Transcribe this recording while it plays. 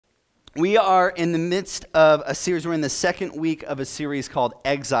We are in the midst of a series. We're in the second week of a series called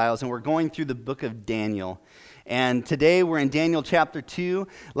Exiles, and we're going through the book of Daniel. And today we're in Daniel chapter 2.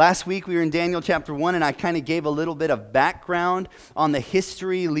 Last week we were in Daniel chapter 1, and I kind of gave a little bit of background on the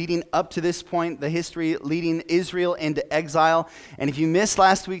history leading up to this point, the history leading Israel into exile. And if you missed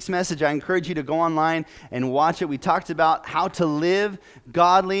last week's message, I encourage you to go online and watch it. We talked about how to live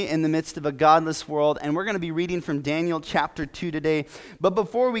godly in the midst of a godless world, and we're going to be reading from Daniel chapter 2 today. But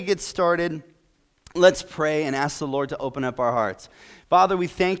before we get started, let's pray and ask the Lord to open up our hearts. Father, we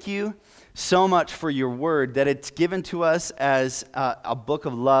thank you so much for your word, that it's given to us as a book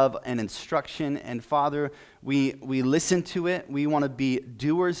of love and instruction. And Father, we listen to it. We want to be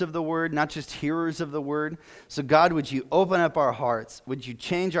doers of the word, not just hearers of the word. So God, would you open up our hearts? Would you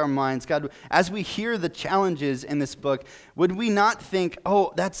change our minds? God, as we hear the challenges in this book, would we not think,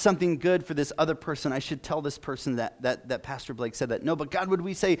 oh, that's something good for this other person. I should tell this person that Pastor Blake said that. No, but God, would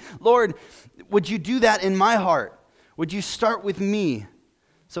we say, Lord, would you do that in my heart? Would you start with me?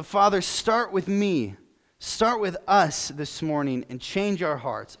 So, Father, start with me. Start with us this morning and change our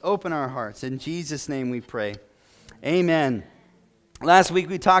hearts. Open our hearts. In Jesus' name we pray. Amen. Last week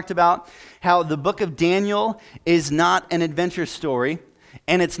we talked about how the book of Daniel is not an adventure story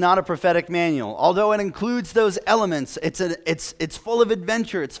and it's not a prophetic manual. Although it includes those elements, it's full of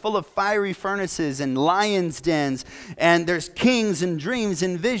adventure. It's full of fiery furnaces and lions' dens, and there's kings and dreams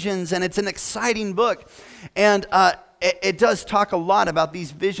and visions, and it's an exciting book. And it does talk a lot about these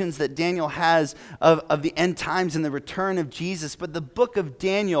visions that Daniel has of the end times and the return of Jesus. But the book of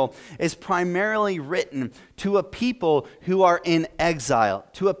Daniel is primarily written to a people who are in exile,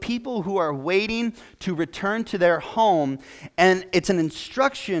 to a people who are waiting to return to their home. And it's an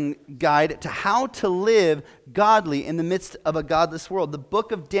instruction guide to how to live godly in the midst of a godless world. The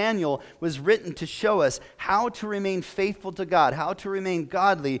book of Daniel was written to show us how to remain faithful to God, how to remain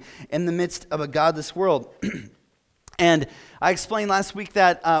godly in the midst of a godless world. And I explained last week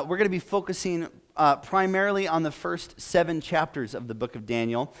that we're going to be focusing primarily on the first 7 chapters of the book of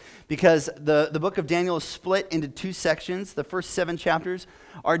Daniel, because the book of Daniel is split into 2 sections. The first 7 chapters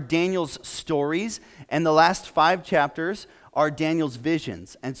are Daniel's stories, and the last 5 chapters are Daniel's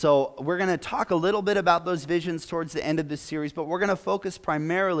visions. And so we're going to talk a little bit about those visions towards the end of this series, but we're going to focus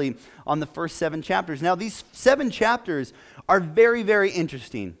primarily on the first 7 chapters. Now, these 7 chapters are very, very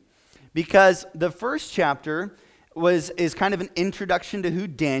interesting, because the first chapter is kind of an introduction to who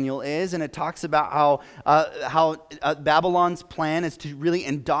Daniel is, and it talks about how Babylon's plan is to really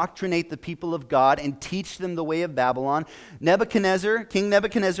indoctrinate the people of God and teach them the way of Babylon. King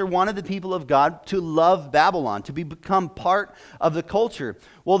Nebuchadnezzar wanted the people of God to love Babylon, to become part of the culture.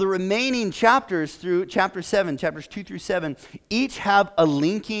 Well, the remaining chapters through chapter 7, chapters 2 through 7, each have a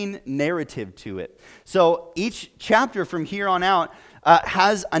linking narrative to it. So each chapter from here on out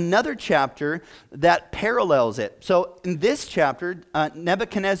has another chapter that parallels it. So in this chapter,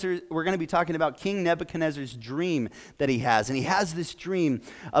 Nebuchadnezzar, we're going to be talking about King Nebuchadnezzar's dream that he has. And he has this dream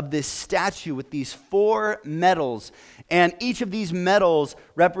of this statue with these 4 medals. And each of these medals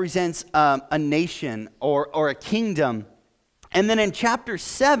represents a nation or a kingdom. And then in chapter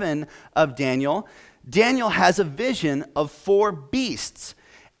 7 of Daniel, Daniel has a vision of 4 beasts.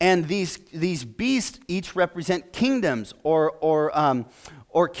 And these beasts each represent kingdoms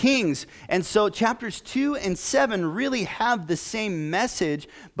or kings. And so chapters 2 and 7 really have the same message,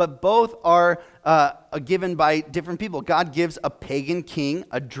 but both are given by different people. God gives a pagan king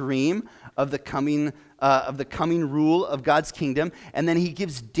a dream of the coming rule of God's kingdom, and then he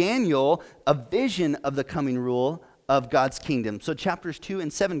gives Daniel a vision of the coming rule of God's kingdom. So chapters 2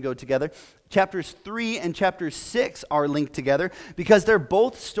 and 7 go together. Chapters 3 and chapter 6 are linked together because they're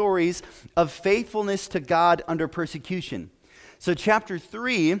both stories of faithfulness to God under persecution. So chapter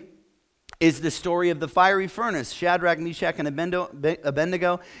 3 is the story of the fiery furnace, Shadrach, Meshach, and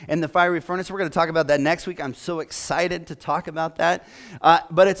Abednego in the fiery furnace. We're going to talk about that next week. I'm so excited to talk about that.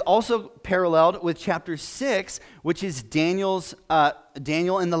 But it's also paralleled with chapter 6, which is Daniel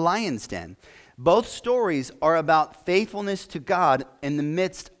in the lion's den. Both stories are about faithfulness to God in the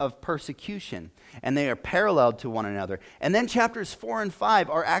midst of persecution, and they are paralleled to one another. And then chapters 4 and 5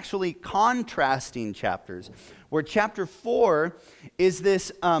 are actually contrasting chapters, where chapter 4 is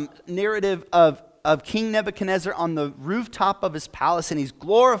this narrative of King Nebuchadnezzar on the rooftop of his palace, and he's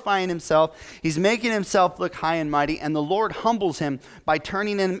glorifying himself. He's making himself look high and mighty, and the Lord humbles him by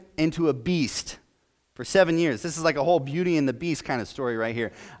turning him into a beast. For 7 years. This is like a whole Beauty and the Beast kind of story right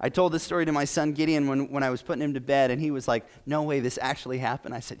here. I told this story to my son Gideon when I was putting him to bed, and he was like, no way, this actually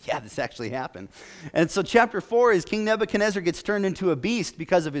happened. I said, yeah, this actually happened. And so chapter 4 is King Nebuchadnezzar gets turned into a beast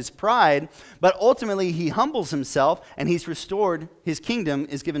because of his pride, but ultimately he humbles himself, and he's restored. His kingdom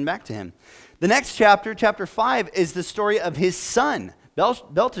is given back to him. The next chapter, chapter 5, is the story of his son,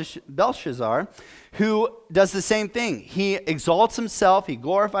 Belshazzar, who does the same thing. He exalts himself, he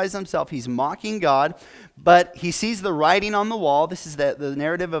glorifies himself, he's mocking God, but he sees the writing on the wall. This is the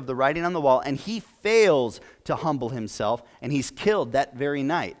narrative of the writing on the wall, and he fails to humble himself, and he's killed that very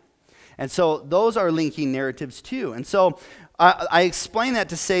night. And so those are linking narratives too. And so I explain that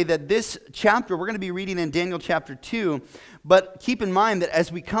to say that this chapter, we're going to be reading in Daniel chapter 2, but keep in mind that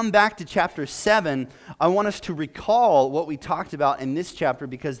as we come back to chapter 7, I want us to recall what we talked about in this chapter,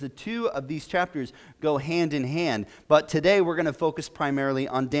 because the two of these chapters go hand in hand. But today we're going to focus primarily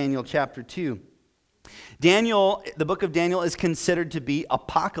on Daniel chapter 2. Daniel, the book of Daniel, is considered to be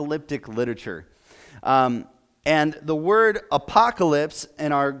apocalyptic literature. And the word apocalypse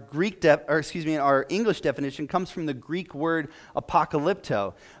in our in our English definition comes from the Greek word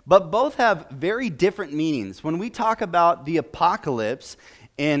apocalypto. But both have very different meanings. When we talk about the apocalypse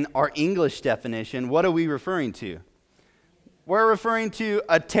in our English definition, what are we referring to? We're referring to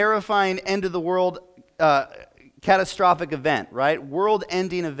a terrifying end of the world catastrophic event, right?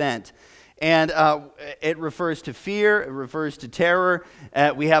 World-ending event. And it refers to fear, it refers to terror.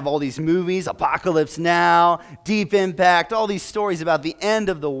 We have all these movies, Apocalypse Now, Deep Impact, all these stories about the end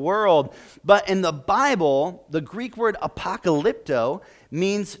of the world. But in the Bible, the Greek word apocalypto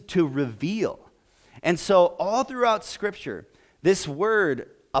means to reveal. And so all throughout Scripture, this word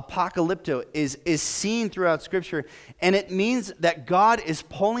apocalypto is seen throughout Scripture, and it means that God is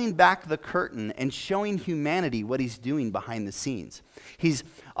pulling back the curtain and showing humanity what he's doing behind the scenes. He's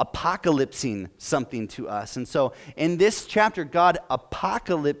apocalypsing something to us. And so in this chapter, God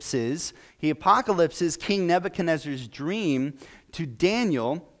apocalypses King Nebuchadnezzar's dream to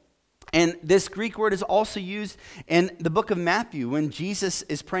Daniel. And this Greek word is also used in the book of Matthew when Jesus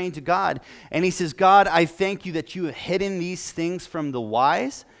is praying to God. And he says, God, I thank you that you have hidden these things from the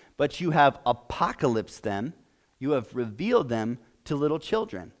wise, but you have apocalypsed them. You have revealed them to little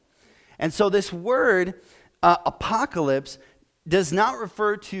children. And so this word, apocalypse, does not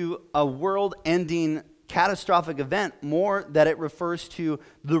refer to a world-ending catastrophic event, more that it refers to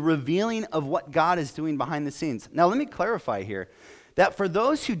the revealing of what God is doing behind the scenes. Now, let me clarify here that for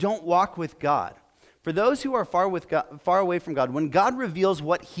those who don't walk with God, for those who are far away from God, when God reveals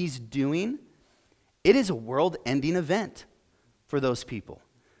what he's doing, it is a world-ending event for those people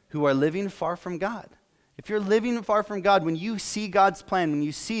who are living far from God. If you're living far from God, when you see God's plan, when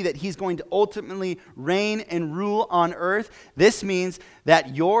you see that he's going to ultimately reign and rule on earth, this means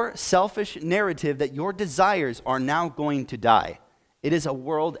that your selfish narrative, that your desires are now going to die. It is a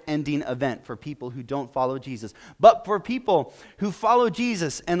world-ending event for people who don't follow Jesus. But for people who follow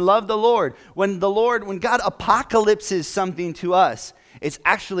Jesus and love the Lord, when God apocalypses something to us, it's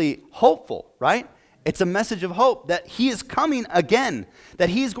actually hopeful, right? It's a message of hope that he is coming again, that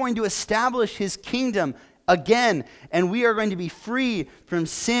he is going to establish his kingdom again, and we are going to be free from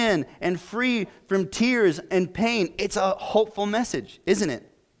sin and free from tears and pain. It's a hopeful message, isn't it?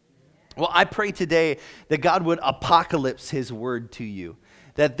 Well, I pray today that God would apocalypse his word to you,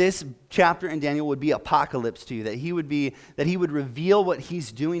 that this chapter in Daniel would be apocalypse to you, that he would reveal what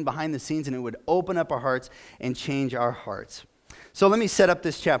he's doing behind the scenes, and it would open up our hearts and change our hearts. So let me set up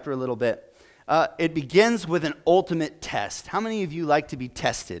this chapter a little bit. It begins with an ultimate test. How many of you like to be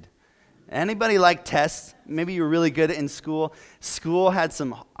tested? Anybody like tests? Maybe you were really good in school. School had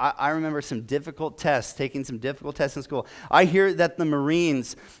I remember some difficult tests, taking some difficult tests in school. I hear that the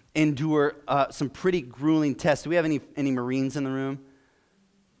Marines endure some pretty grueling tests. Do we have any Marines in the room?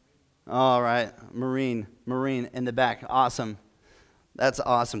 All right, Marine in the back. Awesome. That's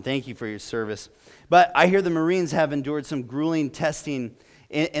awesome. Thank you for your service. But I hear the Marines have endured some grueling testing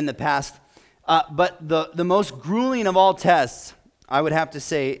in the past. But the most grueling of all tests, I would have to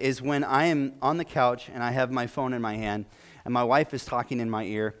say, is when I am on the couch and I have my phone in my hand and my wife is talking in my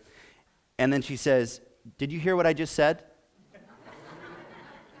ear, and then she says, "Did you hear what I just said?"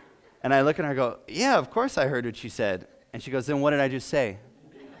 And I look at her and I go, "Yeah, of course I heard what you said." And she goes, "Then what did I just say?"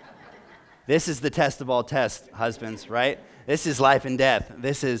 This is the test of all tests, husbands, right? This is life and death.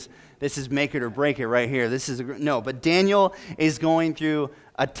 This is make it or break it right here. But Daniel is going through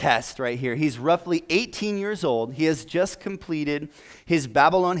a test right here. He's roughly 18 years old. He has just completed his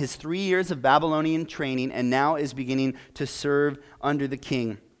 3 years of Babylonian training, and now is beginning to serve under the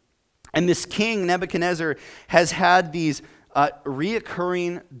king. And this king, Nebuchadnezzar, has had these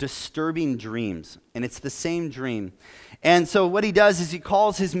reoccurring, disturbing dreams. And it's the same dream. And so what he does is he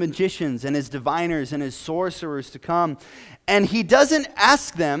calls his magicians and his diviners and his sorcerers to come. And he doesn't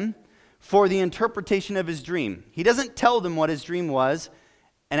ask them for the interpretation of his dream. He doesn't tell them what his dream was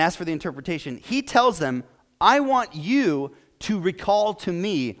and ask for the interpretation. He tells them, I want you to recall to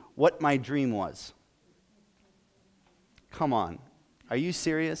me what my dream was. Come on. Are you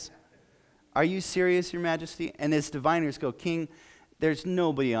serious? Are you serious, Your Majesty? And his diviners go, King, there's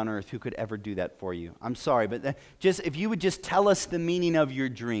nobody on earth who could ever do that for you. I'm sorry, but if you would just tell us the meaning of your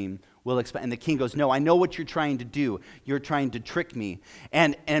dream, we'll explain. And the king goes, no, I know what you're trying to do. You're trying to trick me.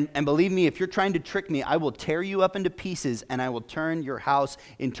 And believe me, if you're trying to trick me, I will tear you up into pieces and I will turn your house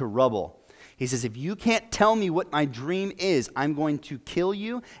into rubble. He says, if you can't tell me what my dream is, I'm going to kill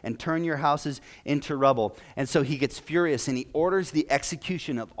you and turn your houses into rubble. And so he gets furious and he orders the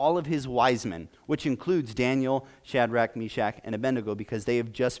execution of all of his wise men, which includes Daniel, Shadrach, Meshach, and Abednego, because they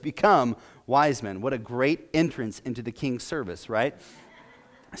have just become wise men. What a great entrance into the king's service, right?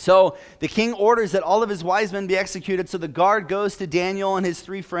 So the king orders that all of his wise men be executed. So the guard goes to Daniel and his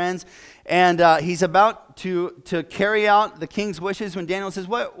three friends, and he's about to carry out the king's wishes when Daniel says,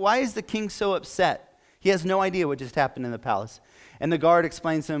 why is the king so upset? He has no idea what just happened in the palace. And the guard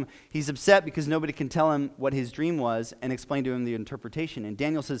explains to him he's upset because nobody can tell him what his dream was and explain to him the interpretation. And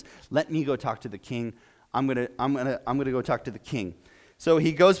Daniel says, let me go talk to the king. I'm gonna go talk to the king. So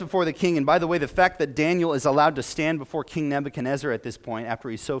he goes before the king, and by the way, the fact that Daniel is allowed to stand before King Nebuchadnezzar at this point, after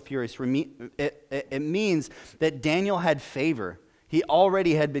he's so furious, it means that Daniel had favor. He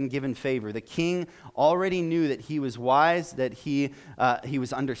already had been given favor. The king already knew that he was wise, that he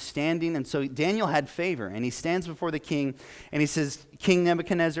was understanding, and so Daniel had favor. And he stands before the king, and he says, King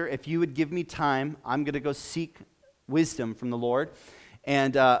Nebuchadnezzar, if you would give me time, I'm going to go seek wisdom from the Lord.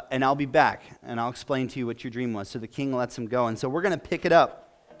 And I'll be back, and I'll explain to you what your dream was. So the king lets him go. And so we're going to pick it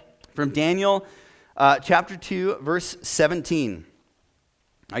up from Daniel chapter 2, verse 17.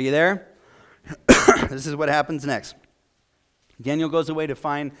 Are you there? This is what happens next. Daniel goes away to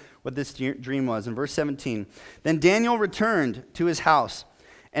find what this dream was. In verse 17, then Daniel returned to his house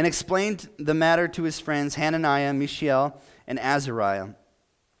and explained the matter to his friends Hananiah, Mishael, and Azariah.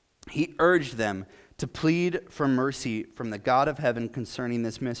 He urged them to plead for mercy from the God of heaven concerning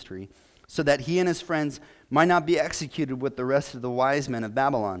this mystery, so that he and his friends might not be executed with the rest of the wise men of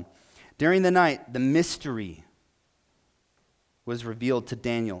Babylon. During the night, the mystery was revealed to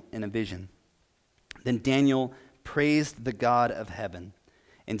Daniel in a vision. Then Daniel praised the God of heaven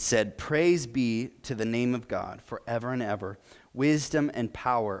and said, praise be to the name of God forever and ever. Wisdom and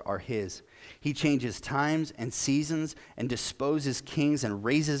power are his. He changes times and seasons and disposes kings and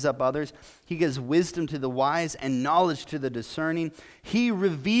raises up others. He gives wisdom to the wise and knowledge to the discerning. He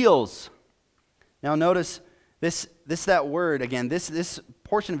reveals. Now notice that word again. This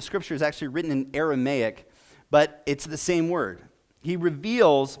portion of scripture is actually written in Aramaic, but it's the same word. He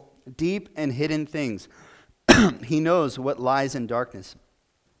reveals deep and hidden things. He knows what lies in darkness,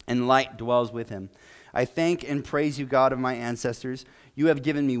 and light dwells with him. I thank and praise you, God of my ancestors. You have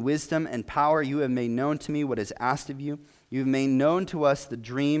given me wisdom and power. You have made known to me what is asked of you. You have made known to us the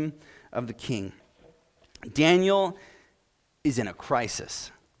dream of the king. Daniel is in a crisis.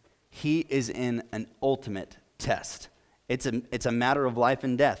 He is in an ultimate test. It's a matter of life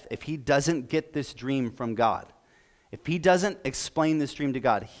and death. If he doesn't get this dream from God, if he doesn't explain this dream to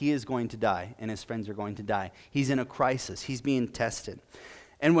God, he is going to die, and his friends are going to die. He's in a crisis. He's being tested.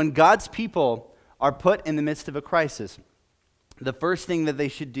 And when God's people are put in the midst of a crisis, the first thing that they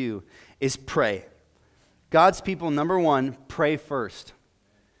should do is pray. God's people, number one, pray first.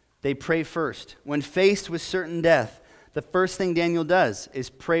 They pray first. When faced with certain death, the first thing Daniel does is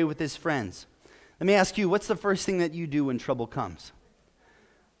pray with his friends. Let me ask you, what's the first thing that you do when trouble comes?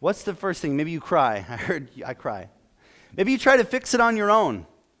 What's the first thing? Maybe you cry. I heard I cry. Maybe you try to fix it on your own.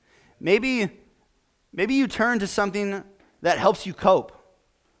 Maybe you turn to something that helps you cope.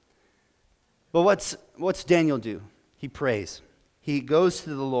 But what's Daniel do? He prays. He goes to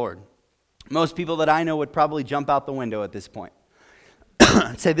the Lord. Most people that I know would probably jump out the window at this point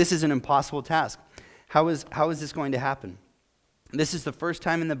and say, this is an impossible task. How is this going to happen? This is the first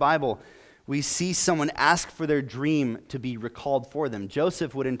time in the Bible we see someone ask for their dream to be recalled for them.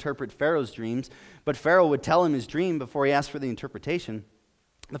 Joseph would interpret Pharaoh's dreams, but Pharaoh would tell him his dream before he asked for the interpretation.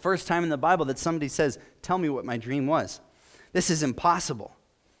 The first time in the Bible that somebody says, tell me what my dream was. This is impossible.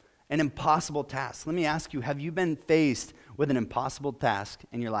 An impossible task. Let me ask you, have you been faced with an impossible task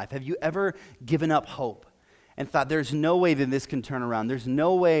in your life? Have you ever given up hope and thought, there's no way that this can turn around. There's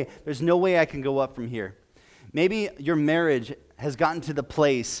no way I can go up from here. Maybe your marriage has gotten to the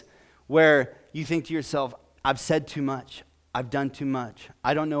place where you think to yourself, I've said too much. I've done too much.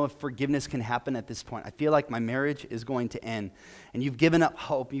 I don't know if forgiveness can happen at this point. I feel like my marriage is going to end. And you've given up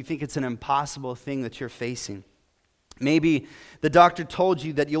hope. You think it's an impossible thing that you're facing. Maybe the doctor told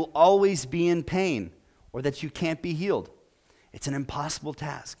you that you'll always be in pain or that you can't be healed. It's an impossible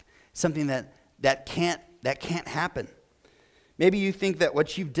task, something that can't happen. Maybe you think that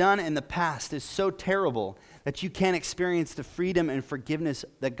what you've done in the past is so terrible that you can't experience the freedom and forgiveness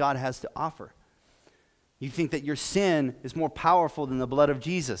that God has to offer. You think that your sin is more powerful than the blood of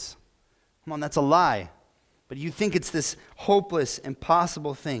Jesus. Come on, that's a lie. But you think it's this hopeless,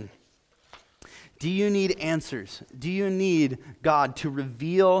 impossible thing. Do you need answers? Do you need God to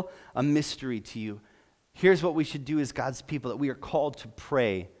reveal a mystery to you? Here's what we should do as God's people, that we are called to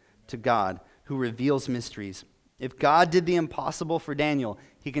pray to God who reveals mysteries. If God did the impossible for Daniel,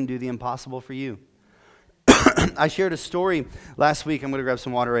 he can do the impossible for you. I shared a story last week. I'm going to grab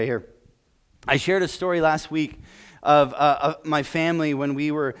some water right here. I shared a story last week of my family when we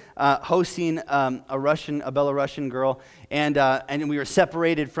were hosting a Belarusian girl, and we were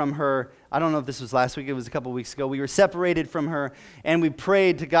separated from her. I don't know if this was last week, it was a couple weeks ago. We were separated from her, and we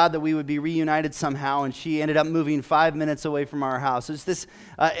prayed to God that we would be reunited somehow, and she ended up moving 5 minutes away from our house. It's this,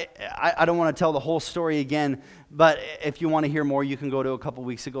 I don't want to tell the whole story again, but if you want to hear more, you can go to a couple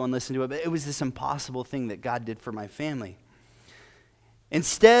weeks ago and listen to it. But it was this impossible thing that God did for my family.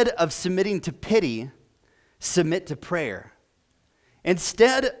 Instead of submitting to pity, submit to prayer.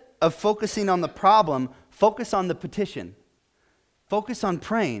 Instead of focusing on the problem, focus on the petition. Focus on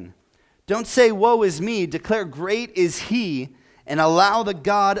praying. Don't say, woe is me, declare great is he, and allow the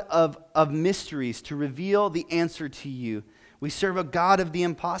God of mysteries to reveal the answer to you. We serve a God of the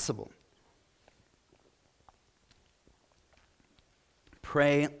impossible.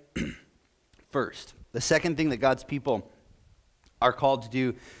 Pray first. The second thing that God's people are called to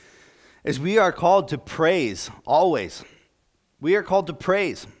do is we are called to praise always. We are called to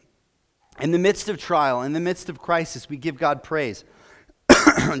praise. In the midst of trial, in the midst of crisis, we give God praise.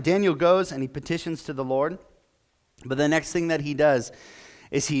 Daniel goes and he petitions to the Lord, but the next thing that he does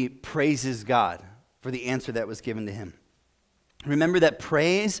is he praises God for the answer that was given to him. Remember that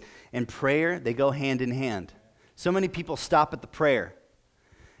praise and prayer, they go hand in hand. So many people stop at the prayer,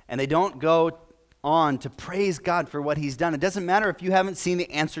 and they don't go on to praise God for what he's done. It doesn't matter if you haven't seen the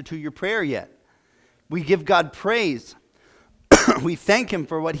answer to your prayer yet. We give God praise. We thank him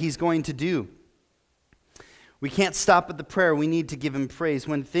for what he's going to do. We can't stop at the prayer. We need to give him praise.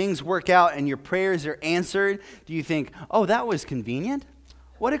 When things work out and your prayers are answered, do you think, oh, that was convenient?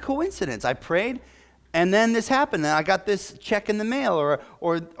 What a coincidence. I prayed and then this happened, and I got this check in the mail,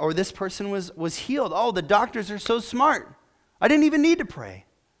 or this person was healed. Oh, the doctors are so smart. I didn't even need to pray.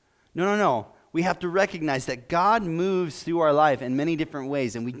 No. We have to recognize that God moves through our life in many different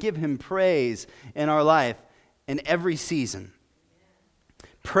ways, and we give him praise in our life in every season.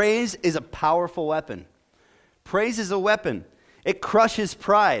 Praise is a powerful weapon. Praise is a weapon. It crushes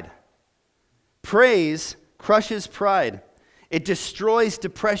pride. Praise crushes pride. It destroys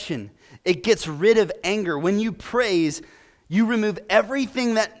depression. It gets rid of anger. When you praise, you remove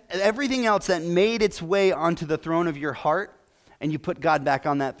everything else that made its way onto the throne of your heart, and you put God back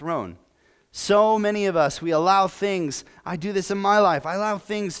on that throne. So many of us, we allow things, I do this in my life, I allow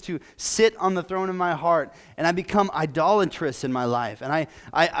things to sit on the throne of my heart, and I become idolatrous in my life, and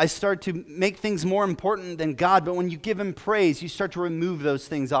I start to make things more important than God. But when you give him praise, you start to remove those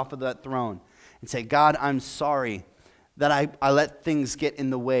things off of that throne and say, God, I'm sorry that I let things get in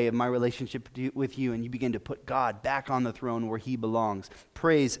the way of my relationship with you, and you begin to put God back on the throne where he belongs.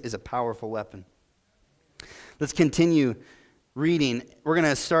 Praise is a powerful weapon. Let's continue reading. We're going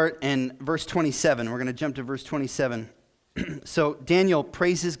to start in verse 27. We're going to jump to verse 27. So Daniel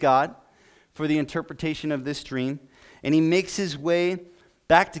praises God for the interpretation of this dream, and he makes his way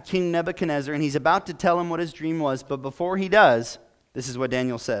back to King Nebuchadnezzar, and he's about to tell him what his dream was, but before he does, this is what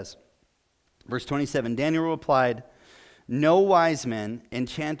Daniel says. Verse 27, Daniel replied, no wise man,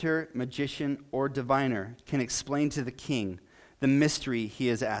 enchanter, magician, or diviner can explain to the king the mystery he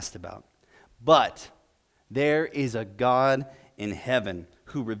has asked about. But there is a God in heaven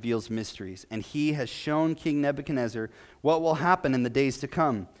who reveals mysteries, and he has shown King Nebuchadnezzar what will happen in the days to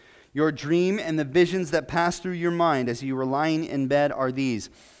come. Your dream and the visions that pass through your mind as you were lying in bed are these.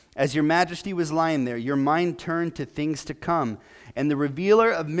 As your majesty was lying there, your mind turned to things to come, and the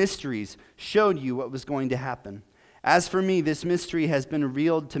revealer of mysteries showed you what was going to happen. As for me, this mystery has been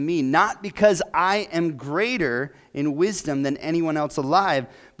revealed to me, not because I am greater in wisdom than anyone else alive,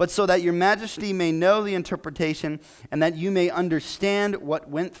 but so that your majesty may know the interpretation and that you may understand what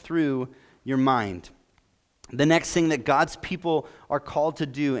went through your mind. The next thing that God's people are called to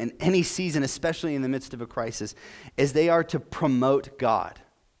do in any season, especially in the midst of a crisis, is they are to promote God.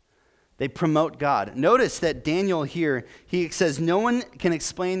 They promote God. Notice that Daniel here, he says, no one can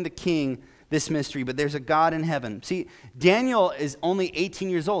explain the king this mystery, but there's a God in heaven. See, Daniel is only 18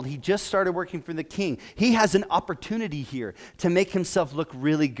 years old. He just started working for the king. He has an opportunity here to make himself look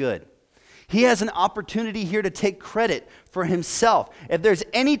really good. He has an opportunity here to take credit for himself. If there's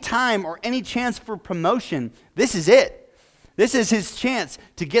any time or any chance for promotion, this is it. This is his chance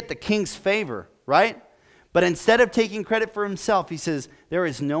to get the king's favor, right? But instead of taking credit for himself, he says, there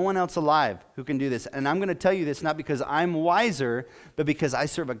is no one else alive who can do this. And I'm going to tell you this not because I'm wiser, but because I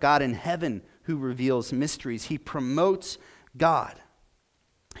serve a God in heaven who reveals mysteries. He promotes God.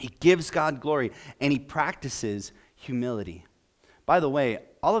 He gives God glory, and he practices humility. By the way,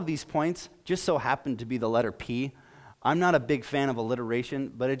 all of these points just so happen to be the letter P. I'm not a big fan of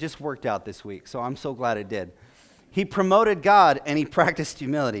alliteration, but it just worked out this week, so I'm so glad it did. He promoted God, and he practiced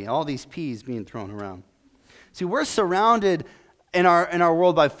humility. All these P's being thrown around. See, we're surrounded in our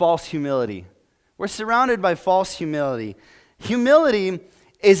world by false humility. We're surrounded by false humility. Humility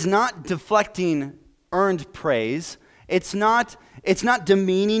is not deflecting earned praise. It's not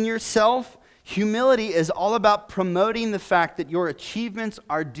demeaning yourself. Humility is all about promoting the fact that your achievements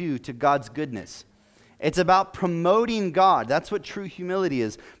are due to God's goodness. It's about promoting God. That's what true humility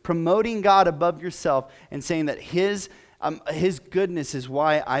is. Promoting God above yourself and saying that His goodness is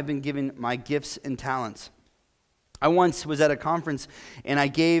why I've been given my gifts and talents. I once was at a conference and I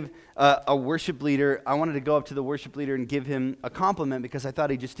gave a worship leader, I wanted to go up to the worship leader and give him a compliment because I thought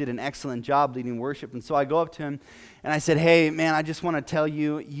he just did an excellent job leading worship. And so I go up to him and I said, hey man, I just want to tell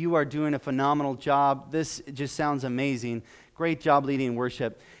you, you are doing a phenomenal job. This just sounds amazing. Great job leading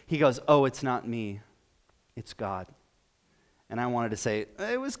worship. He goes, oh, it's not me. It's God. And I wanted to say,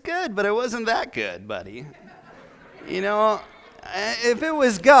 it was good, but it wasn't that good, buddy. You know, if it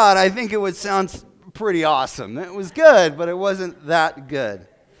was God, I think it would sound pretty awesome. It was good, but it wasn't that good.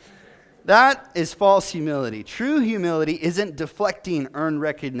 That is false humility. True humility isn't deflecting earned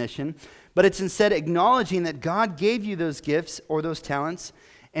recognition, but it's instead acknowledging that God gave you those gifts or those talents,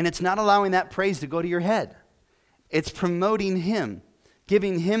 and it's not allowing that praise to go to your head. It's promoting Him,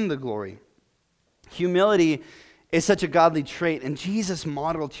 giving Him the glory. Humility is such a godly trait, and Jesus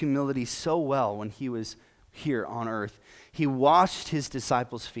modeled humility so well when He was here on earth. He washed His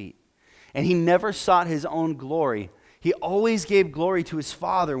disciples' feet. And He never sought His own glory. He always gave glory to His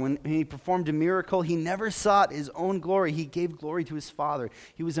Father. When He performed a miracle, He never sought His own glory. He gave glory to His Father.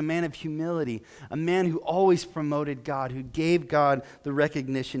 He was a man of humility, a man who always promoted God, who gave God the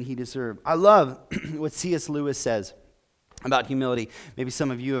recognition He deserved. I love what C.S. Lewis says about humility. Maybe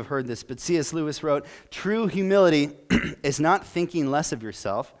some of you have heard this, but C.S. Lewis wrote, true humility is not thinking less of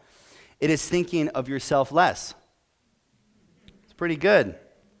yourself. It is thinking of yourself less. It's pretty good.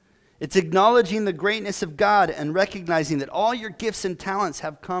 It's acknowledging the greatness of God and recognizing that all your gifts and talents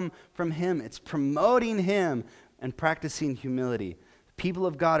have come from Him. It's promoting Him and practicing humility. The people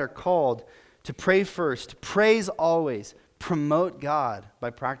of God are called to pray first, praise always, promote God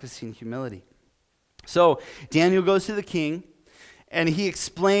by practicing humility. So Daniel goes to the king and he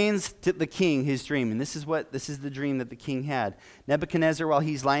explains to the king his dream. And this is the dream that the king had. Nebuchadnezzar, while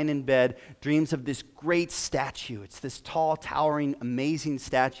he's lying in bed, dreams of this great statue. It's this tall, towering, amazing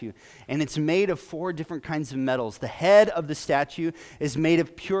statue. And it's made of 4 different kinds of metals. The head of the statue is made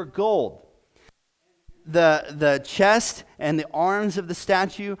of pure gold. The chest and the arms of the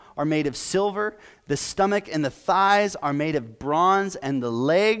statue are made of silver. The stomach and the thighs are made of bronze. And the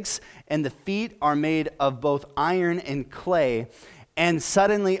legs and the feet are made of both iron and clay. And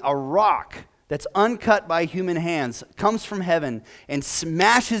suddenly a rock that's uncut by human hands comes from heaven and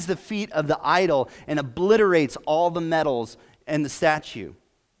smashes the feet of the idol and obliterates all the metals in the statue.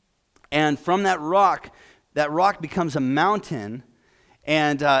 And from that rock becomes a mountain,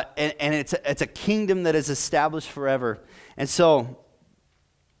 and it's a kingdom that is established forever. And so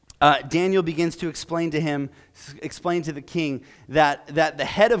Daniel begins to explain to the king that the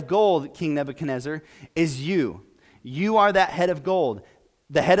head of gold, King Nebuchadnezzar, is you. You are that head of gold.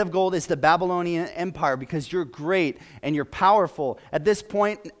 The head of gold is the Babylonian Empire because you're great and you're powerful. At this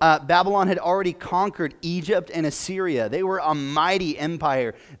point, Babylon had already conquered Egypt and Assyria. They were a mighty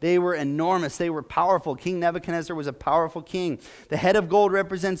empire. They were enormous. They were powerful. King Nebuchadnezzar was a powerful king. The head of gold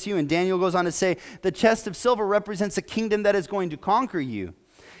represents you. And Daniel goes on to say, the chest of silver represents a kingdom that is going to conquer you.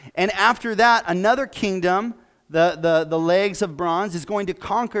 And after that, another kingdom, the legs of bronze, is going to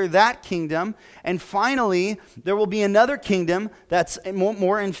conquer that kingdom. And finally, there will be another kingdom that's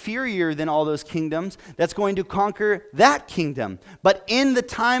more inferior than all those kingdoms that's going to conquer that kingdom. But in the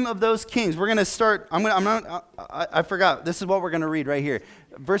time of those kings, we're going to start, I forgot, this is what we're going to read right here.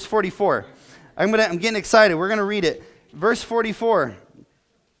 Verse 44. I'm getting excited. We're going to read it. Verse 44.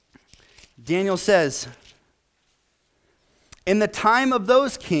 Daniel says, in the time of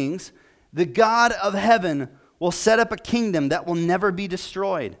those kings, the God of heaven will set up a kingdom that will never be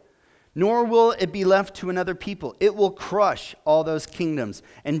destroyed, nor will it be left to another people. It will crush all those kingdoms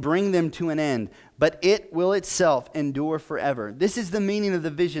and bring them to an end, but it will itself endure forever. This is the meaning of the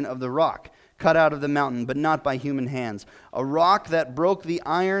vision of the rock cut out of the mountain, but not by human hands. A rock that broke the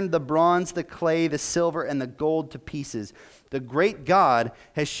iron, the bronze, the clay, the silver, and the gold to pieces. The great God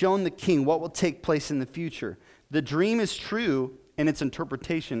has shown the king what will take place in the future. The dream is true, and its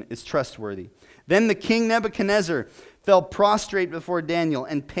interpretation is trustworthy. Then the king Nebuchadnezzar fell prostrate before Daniel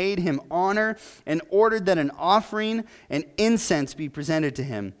and paid him honor and ordered that an offering and incense be presented to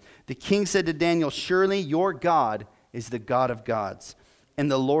him. The king said to Daniel, surely your God is the God of gods and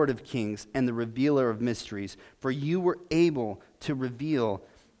the Lord of kings and the revealer of mysteries, for you were able to reveal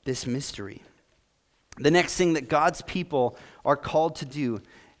this mystery. The next thing that God's people are called to do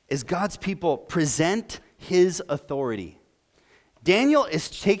is God's people present his authority. Daniel is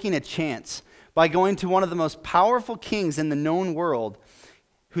taking a chance by going to one of the most powerful kings in the known world,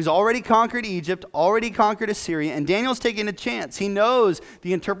 who's already conquered Egypt, already conquered Assyria, and Daniel's taking a chance. He knows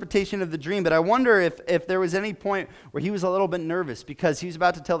the interpretation of the dream, but I wonder if there was any point where he was a little bit nervous because he was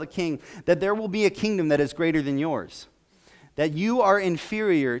about to tell the king that there will be a kingdom that is greater than yours, that you are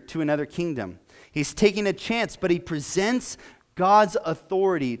inferior to another kingdom. He's taking a chance, but he presents God's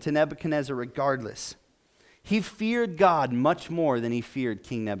authority to Nebuchadnezzar regardless. He feared God much more than he feared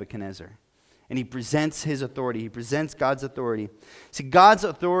King Nebuchadnezzar. And he presents his authority. He presents God's authority. See, God's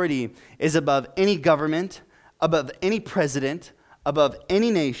authority is above any government, above any president, above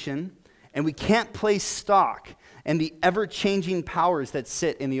any nation, and we can't place stock in the ever-changing powers that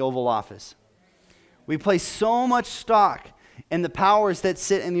sit in the Oval Office. We place so much stock in the powers that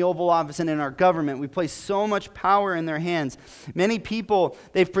sit in the Oval Office and in our government. We place so much power in their hands. Many people,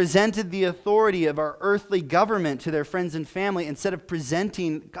 they've presented the authority of our earthly government to their friends and family instead of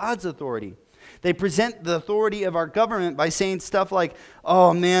presenting God's authority. They present the authority of our government by saying stuff like,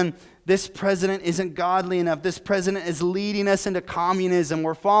 oh man, this president isn't godly enough. This president is leading us into communism.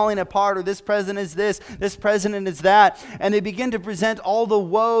 We're falling apart. Or this president is this president is that. And they begin to present all the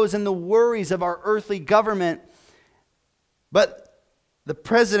woes and the worries of our earthly government. But the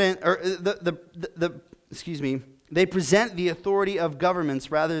president, or they present the authority of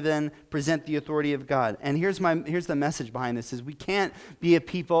governments rather than present the authority of God. And here's the message behind this is we can't be a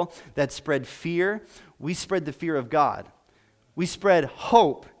people that spread fear. We spread the fear of God. We spread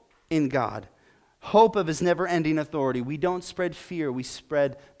hope in God. Hope of his never-ending authority. We don't spread fear. We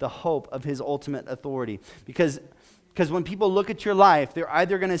spread the hope of his ultimate authority. Because when people look at your life, they're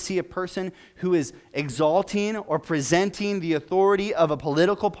either going to see a person who is exalting or presenting the authority of a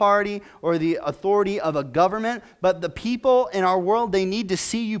political party or the authority of a government. But the people in our world, they need to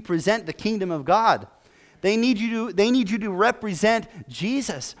see you present the kingdom of God. They need you to represent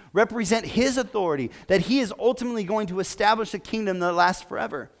Jesus, represent his authority, that he is ultimately going to establish a kingdom that lasts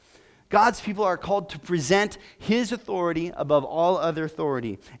forever. God's people are called to present his authority above all other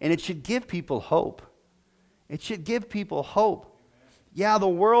authority. And it should give people hope. It should give people hope. Yeah, the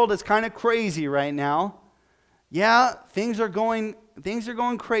world is kind of crazy right now. Yeah, things are going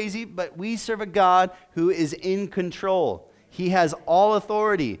crazy, but we serve a God who is in control. He has all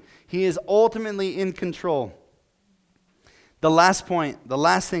authority. He is ultimately in control. The last point, the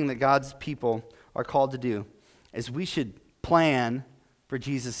last thing that God's people are called to do is we should plan for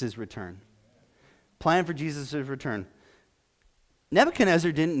Jesus' return. Plan for Jesus' return.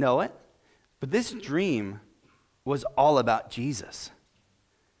 Nebuchadnezzar didn't know it, but this dream was all about Jesus.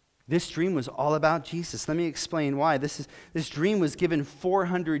 This dream was all about Jesus. Let me explain why. This dream was given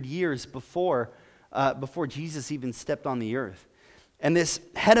 400 years before Jesus even stepped on the earth. And this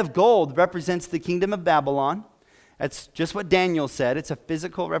head of gold represents the kingdom of Babylon. That's just what Daniel said. It's a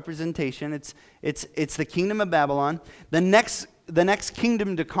physical representation. It's the kingdom of Babylon. The next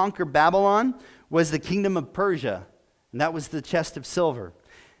kingdom to conquer Babylon was the kingdom of Persia, and that was the chest of silver.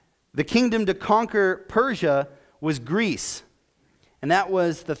 The kingdom to conquer Persia was Greece, and that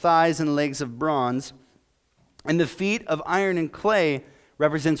was the thighs and legs of bronze. And the feet of iron and clay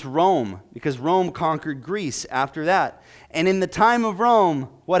represents Rome, because Rome conquered Greece after that. And in the time of Rome,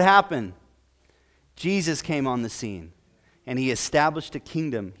 what happened? Jesus came on the scene, and he established a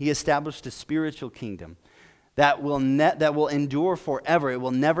kingdom. He established a spiritual kingdom that will endure forever. It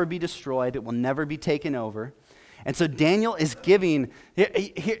will never be destroyed. It will never be taken over. And so Daniel is giving,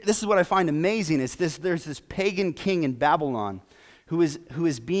 this is what I find amazing, is there's this pagan king in Babylon who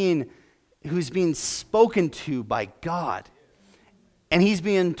is being spoken to by God. And he's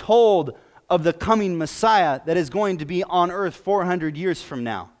being told of the coming Messiah that is going to be on earth 400 years from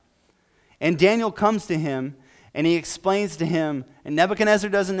now. And Daniel comes to him and he explains to him, and Nebuchadnezzar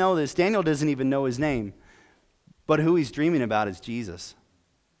doesn't know this, Daniel doesn't even know his name, but who he's dreaming about is Jesus.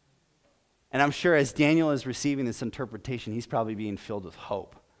 And I'm sure as Daniel is receiving this interpretation, he's probably being filled with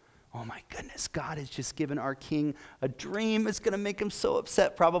hope. Oh my goodness, God has just given our king a dream. It's going to make him so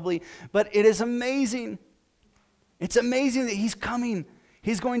upset probably, but it is amazing. It's amazing that he's coming.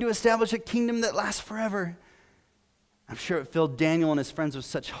 He's going to establish a kingdom that lasts forever. I'm sure it filled Daniel and his friends with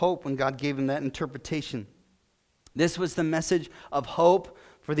such hope when God gave him that interpretation. This was the message of hope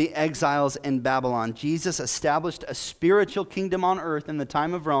for the exiles in Babylon. Jesus established a spiritual kingdom on earth in the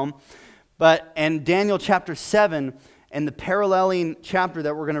time of Rome, and Daniel chapter 7 and the paralleling chapter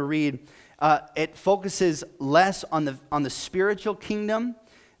that we're going to read, it focuses less on the spiritual kingdom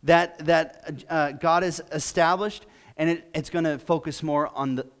that God has established, and it's going to focus more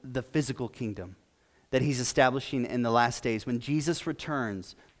on the physical kingdom that he's establishing in the last days. When Jesus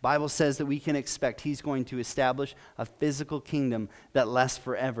returns, the Bible says that we can expect he's going to establish a physical kingdom that lasts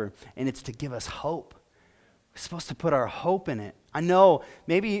forever, and it's to give us hope. We're supposed to put our hope in it. I know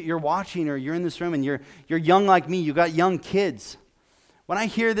maybe you're watching or you're in this room and you're young like me, you got young kids. When I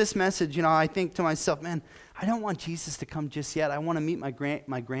hear this message, I think to myself, man, I don't want Jesus to come just yet. I want to meet my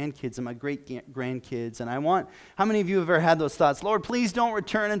grandkids and my great-grandkids. And how many of you have ever had those thoughts? Lord, please don't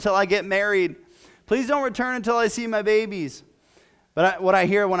return until I get married. Please don't return until I see my babies. But what I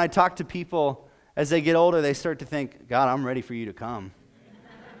hear when I talk to people as they get older, they start to think, God, I'm ready for you to come.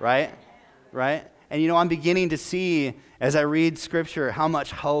 Right? Right? And I'm beginning to see, as I read Scripture, how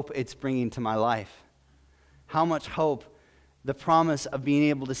much hope it's bringing to my life. How much hope, the promise of being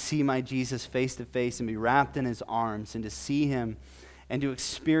able to see my Jesus face to face and be wrapped in his arms and to see him and to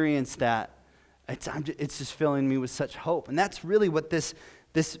experience that. It's just filling me with such hope. And that's really what this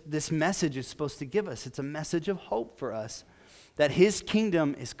message is supposed to give us. It's a message of hope for us, that his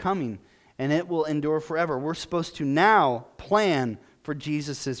kingdom is coming and it will endure forever. We're supposed to now plan for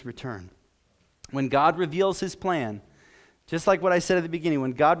Jesus' return. When God reveals his plan, just like what I said at the beginning,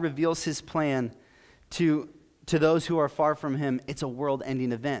 when God reveals his plan to those who are far from him, it's a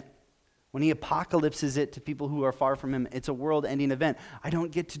world-ending event. When he apocalypses it to people who are far from him, it's a world-ending event. I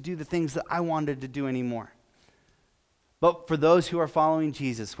don't get to do the things that I wanted to do anymore. But for those who are following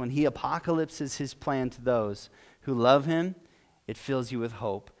Jesus, when he apocalypses his plan to those who love him, it fills you with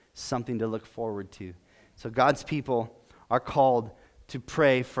hope, something to look forward to. So God's people are called to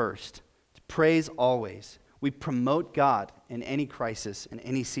pray first. Praise always. We promote God in any crisis, in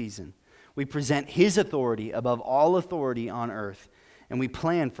any season. We present his authority above all authority on earth, and we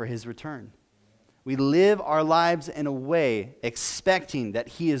plan for his return. We live our lives in a way expecting that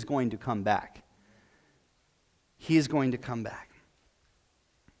he is going to come back. He is going to come back.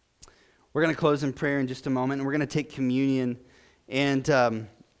 We're going to close in prayer in just a moment, and we're going to take communion. And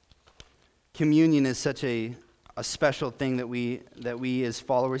communion is such a special thing that we as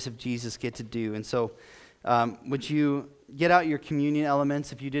followers of Jesus get to do. And so would you get out your communion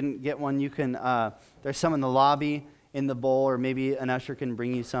elements? If you didn't get one, you can, there's some in the lobby in the bowl, or maybe an usher can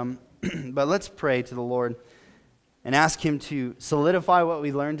bring you some. But let's pray to the Lord and ask him to solidify what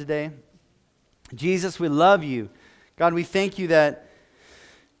we learned today. Jesus, we love you. God, we thank you that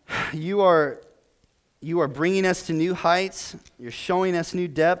you are bringing us to new heights. You're showing us new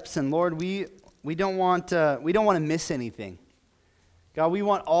depths. And Lord, we don't want to miss anything. God, we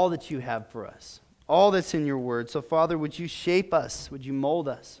want all that you have for us, all that's in your word. So Father, would you shape us? Would you mold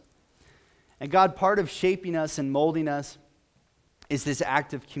us? And God, part of shaping us and molding us is this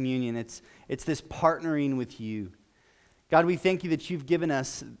act of communion. It's this partnering with you. God, we thank you that you've given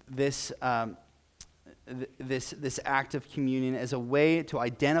us this act of communion as a way to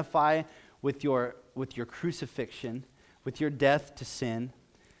identify with your crucifixion, with your death to sin.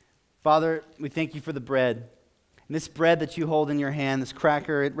 Father, we thank you for the bread. And this bread that you hold in your hand, this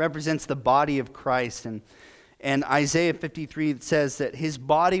cracker, it represents the body of Christ. And Isaiah 53 says that his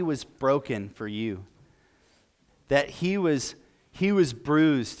body was broken for you, that he was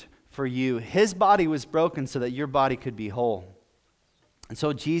bruised for you. His body was broken so that your body could be whole. And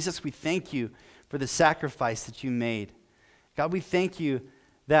so, Jesus, we thank you for the sacrifice that you made. God, we thank you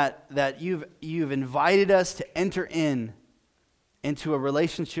that you've invited us to enter into a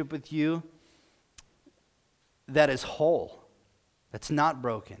relationship with you that is whole, that's not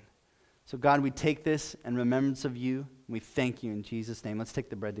broken. So God, we take this in remembrance of you. We thank you in Jesus' name. Let's take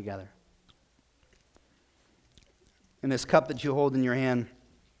the bread together. And this cup that you hold in your hand,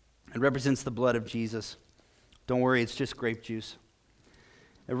 it represents the blood of Jesus. Don't worry, it's just grape juice.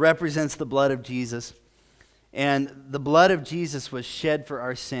 It represents the blood of Jesus. And the blood of Jesus was shed for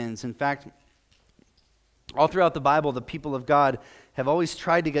our sins. In fact, all throughout the Bible, the people of God have always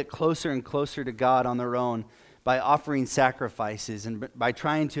tried to get closer and closer to God on their own by offering sacrifices and by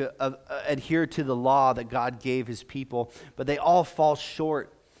trying to adhere to the law that God gave his people. But they all fall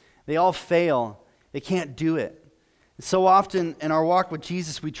short. They all fail. They can't do it. So often in our walk with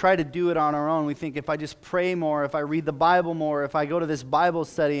Jesus, we try to do it on our own. We think if I just pray more, if I read the Bible more, if I go to this Bible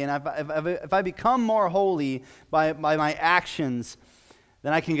study, and if I become more holy by my actions,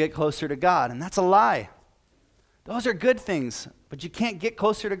 then I can get closer to God. And that's a lie. Those are good things, but you can't get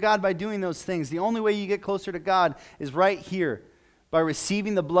closer to God by doing those things. The only way you get closer to God is right here, by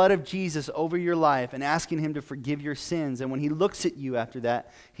receiving the blood of Jesus over your life and asking him to forgive your sins. And when he looks at you after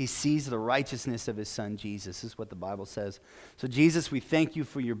that, he sees the righteousness of his son, Jesus. This is what the Bible says. So Jesus, we thank you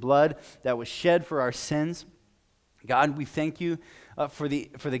for your blood that was shed for our sins. God, we thank you for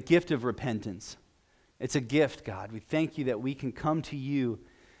the gift of repentance. It's a gift, God. We thank you that we can come to you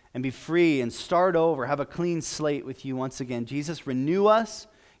and be free and start over, have a clean slate with you once again. Jesus, renew us,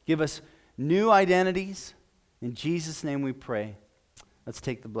 give us new identities. In Jesus' name we pray. Let's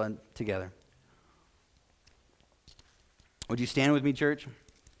take the blood together. Would you stand with me, church?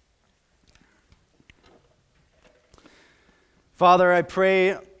 Father, I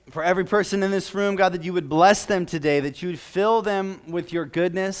pray for every person in this room, God, that you would bless them today, that you would fill them with your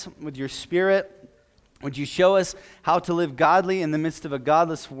goodness, with your spirit. Would you show us how to live godly in the midst of a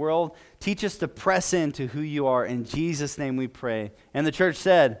godless world? Teach us to press into who you are. In Jesus' name we pray. And the church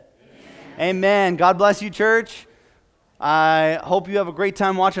said, Amen. Amen. God bless you, church. I hope you have a great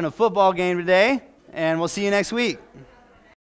time watching a football game today, and we'll see you next week.